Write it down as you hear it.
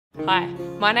Hi,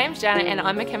 my name's Janet and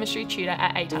I'm a chemistry tutor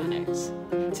at ATAR Notes.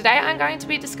 Today I'm going to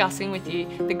be discussing with you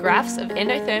the graphs of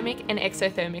endothermic and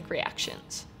exothermic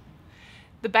reactions.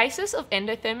 The basis of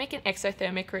endothermic and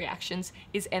exothermic reactions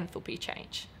is enthalpy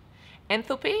change.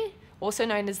 Enthalpy, also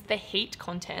known as the heat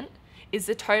content, is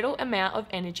the total amount of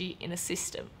energy in a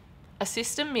system. A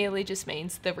system merely just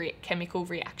means the chemical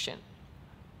reaction.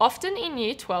 Often in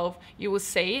Year 12, you will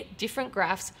see different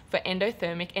graphs for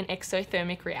endothermic and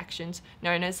exothermic reactions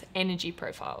known as energy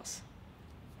profiles.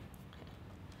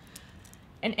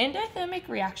 An endothermic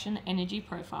reaction energy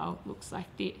profile looks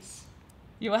like this.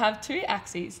 You will have two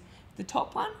axes. The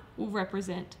top one will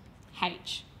represent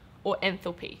H, or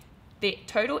enthalpy, the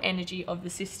total energy of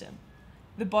the system.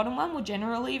 The bottom one will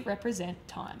generally represent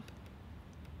time.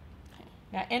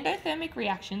 Now, endothermic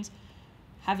reactions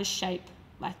have a shape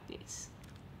like this.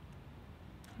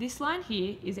 This line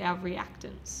here is our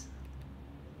reactants.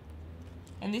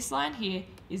 And this line here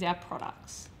is our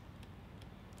products.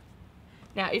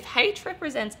 Now, if H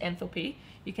represents enthalpy,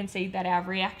 you can see that our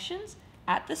reactions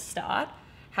at the start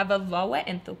have a lower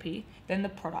enthalpy than the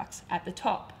products at the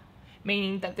top,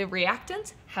 meaning that the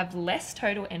reactants have less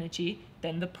total energy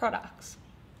than the products.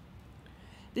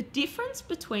 The difference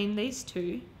between these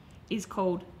two is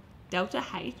called delta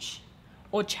H,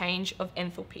 or change of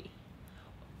enthalpy.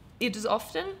 It is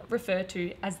often referred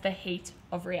to as the heat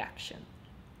of reaction.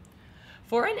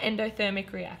 For an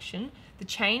endothermic reaction, the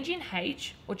change in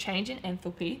H, or change in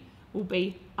enthalpy, will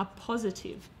be a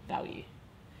positive value,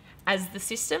 as the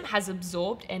system has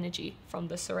absorbed energy from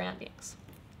the surroundings.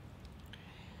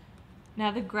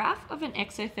 Now, the graph of an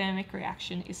exothermic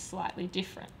reaction is slightly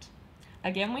different.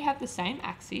 Again, we have the same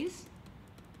axes,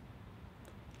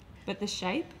 but the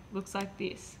shape looks like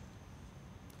this.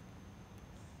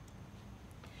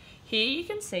 Here you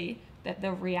can see that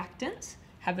the reactants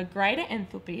have a greater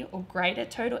enthalpy or greater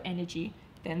total energy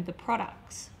than the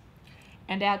products.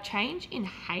 And our change in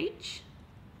H,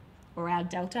 or our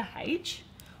delta H,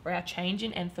 or our change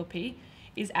in enthalpy,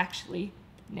 is actually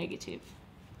negative.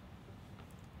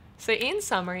 So in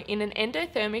summary, in an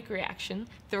endothermic reaction,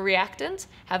 the reactants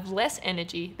have less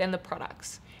energy than the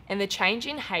products, and the change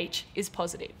in H is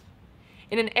positive.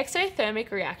 In an exothermic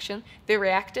reaction, the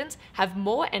reactants have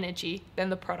more energy than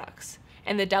the products,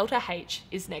 and the delta H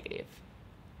is negative.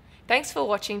 Thanks for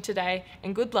watching today,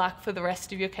 and good luck for the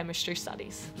rest of your chemistry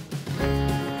studies.